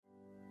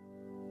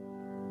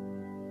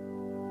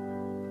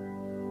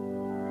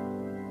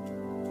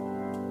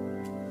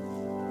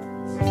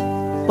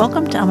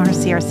Welcome to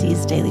Elmhurst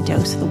CRC's Daily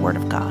Dose of the Word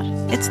of God.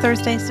 It's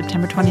Thursday,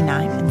 September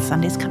 29, and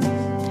Sunday's coming.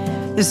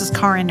 This is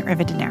Karin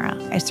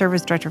Rivadeneira. I serve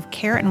as Director of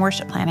Care and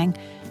Worship Planning,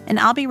 and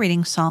I'll be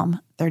reading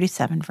Psalm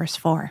 37, verse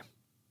 4.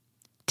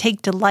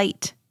 Take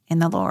delight in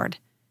the Lord,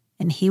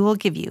 and He will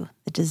give you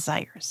the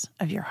desires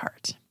of your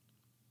heart.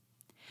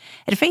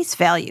 At face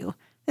value,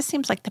 this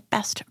seems like the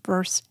best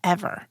verse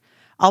ever.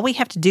 All we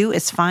have to do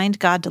is find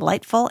God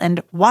delightful,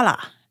 and voila!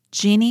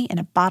 Genie in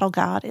a bottle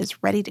God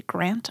is ready to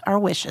grant our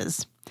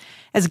wishes.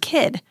 As a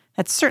kid,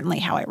 that's certainly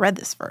how I read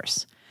this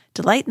verse.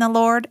 Delight in the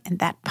Lord, and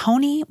that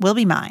pony will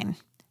be mine.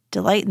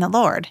 Delight in the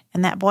Lord,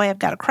 and that boy I've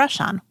got a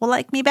crush on will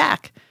like me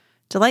back.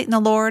 Delight in the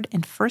Lord,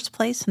 and first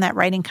place in that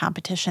writing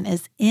competition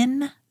is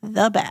in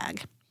the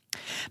bag.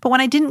 But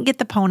when I didn't get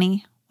the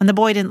pony, when the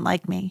boy didn't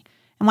like me,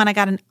 and when I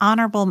got an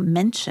honorable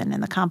mention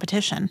in the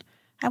competition,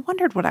 I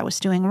wondered what I was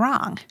doing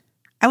wrong.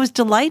 I was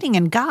delighting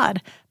in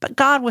God, but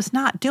God was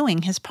not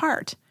doing His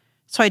part.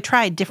 So I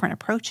tried different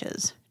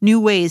approaches, new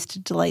ways to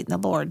delight in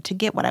the Lord to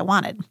get what I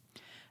wanted.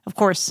 Of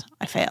course,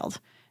 I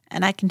failed,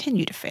 and I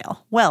continue to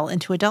fail well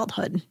into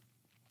adulthood.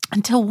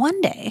 Until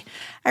one day,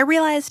 I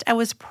realized I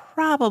was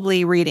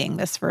probably reading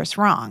this verse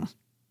wrong.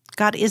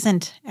 God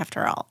isn't,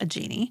 after all, a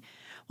genie.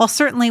 While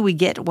certainly we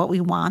get what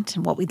we want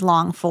and what we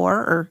long for,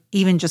 or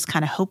even just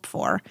kind of hope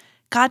for,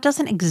 God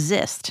doesn't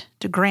exist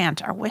to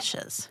grant our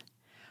wishes.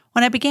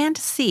 When I began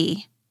to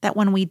see that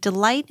when we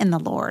delight in the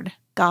Lord,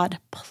 God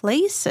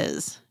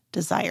places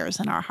desires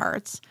in our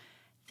hearts,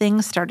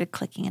 things started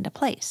clicking into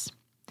place.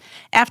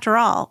 After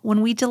all,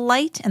 when we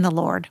delight in the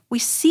Lord, we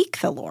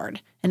seek the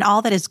Lord and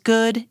all that is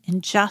good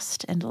and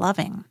just and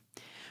loving.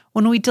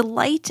 When we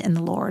delight in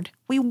the Lord,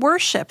 we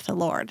worship the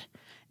Lord,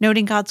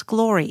 noting God's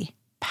glory,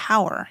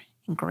 power,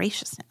 and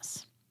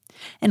graciousness.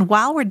 And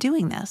while we're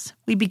doing this,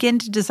 we begin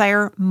to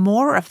desire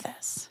more of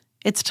this.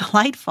 It's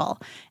delightful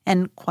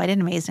and quite an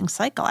amazing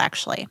cycle,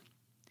 actually.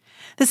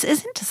 This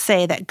isn't to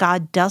say that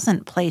God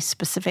doesn't place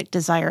specific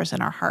desires in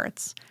our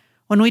hearts.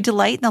 When we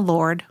delight in the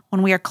Lord,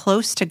 when we are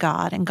close to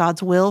God and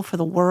God's will for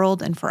the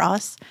world and for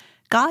us,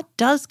 God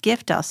does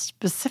gift us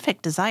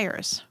specific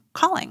desires,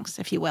 callings,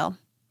 if you will.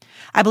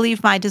 I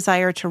believe my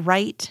desire to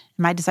write,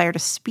 my desire to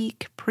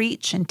speak,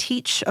 preach, and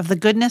teach of the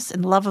goodness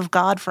and love of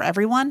God for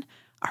everyone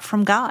are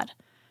from God.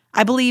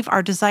 I believe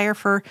our desire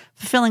for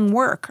fulfilling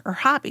work or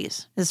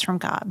hobbies is from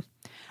God.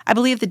 I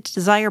believe the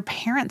desire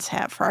parents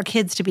have for our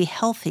kids to be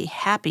healthy,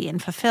 happy,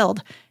 and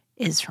fulfilled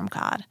is from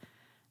God.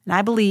 And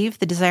I believe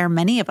the desire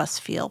many of us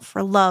feel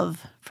for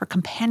love, for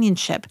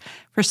companionship,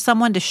 for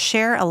someone to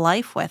share a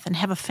life with and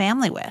have a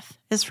family with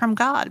is from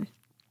God.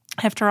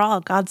 After all,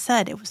 God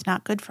said it was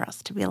not good for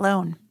us to be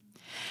alone.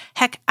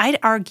 Heck, I'd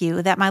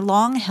argue that my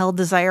long-held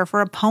desire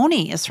for a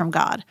pony is from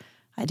God.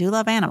 I do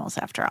love animals,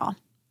 after all.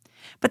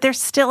 But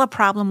there's still a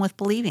problem with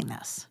believing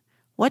this.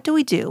 What do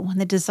we do when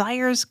the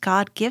desires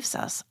God gives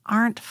us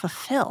aren't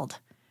fulfilled?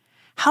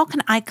 How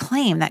can I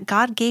claim that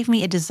God gave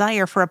me a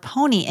desire for a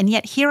pony, and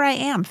yet here I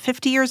am,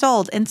 50 years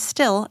old, and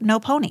still no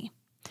pony?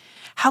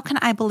 How can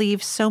I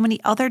believe so many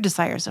other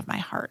desires of my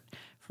heart,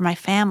 for my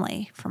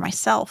family, for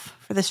myself,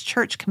 for this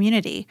church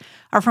community,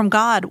 are from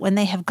God when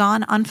they have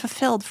gone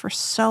unfulfilled for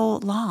so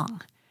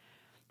long?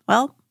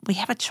 Well, we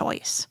have a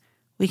choice.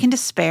 We can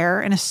despair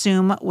and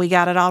assume we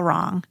got it all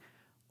wrong,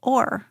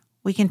 or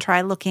we can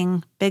try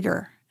looking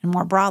bigger and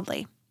more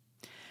broadly.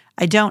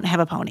 I don't have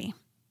a pony,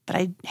 but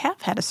I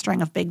have had a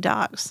string of big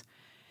dogs.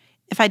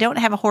 If I don't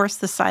have a horse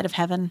this side of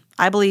heaven,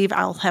 I believe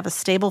I'll have a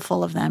stable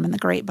full of them in the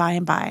great by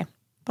and by.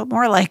 But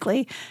more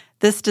likely,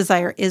 this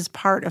desire is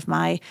part of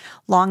my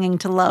longing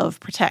to love,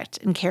 protect,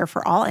 and care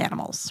for all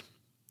animals.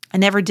 I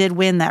never did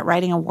win that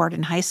writing award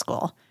in high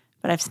school,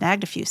 but I've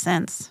snagged a few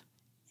since.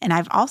 And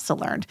I've also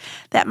learned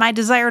that my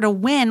desire to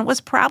win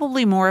was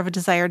probably more of a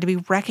desire to be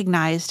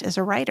recognized as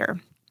a writer.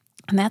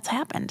 And that's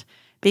happened.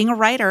 Being a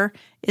writer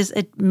is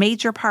a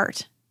major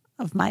part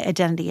of my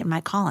identity and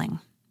my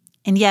calling.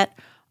 And yet,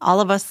 all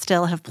of us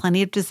still have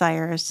plenty of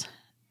desires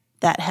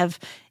that have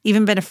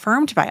even been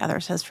affirmed by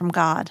others as from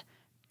God,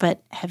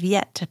 but have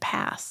yet to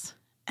pass.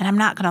 And I'm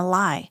not going to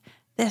lie,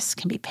 this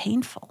can be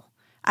painful.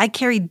 I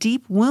carry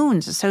deep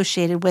wounds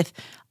associated with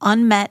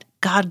unmet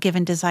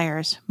God-given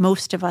desires.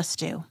 Most of us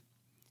do.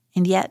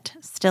 And yet,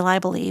 still I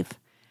believe,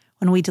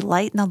 when we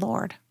delight in the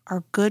Lord,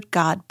 our good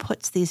God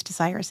puts these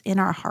desires in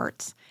our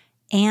hearts,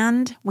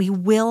 and we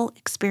will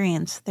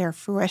experience their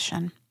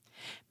fruition.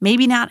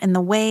 Maybe not in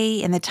the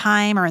way, in the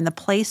time, or in the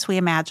place we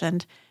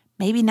imagined.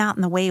 Maybe not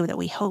in the way that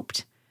we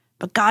hoped.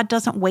 But God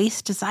doesn't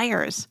waste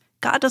desires.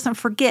 God doesn't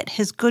forget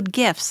His good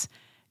gifts.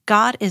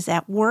 God is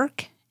at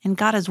work, and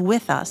God is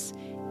with us,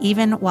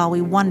 even while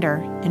we wonder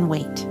and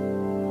wait.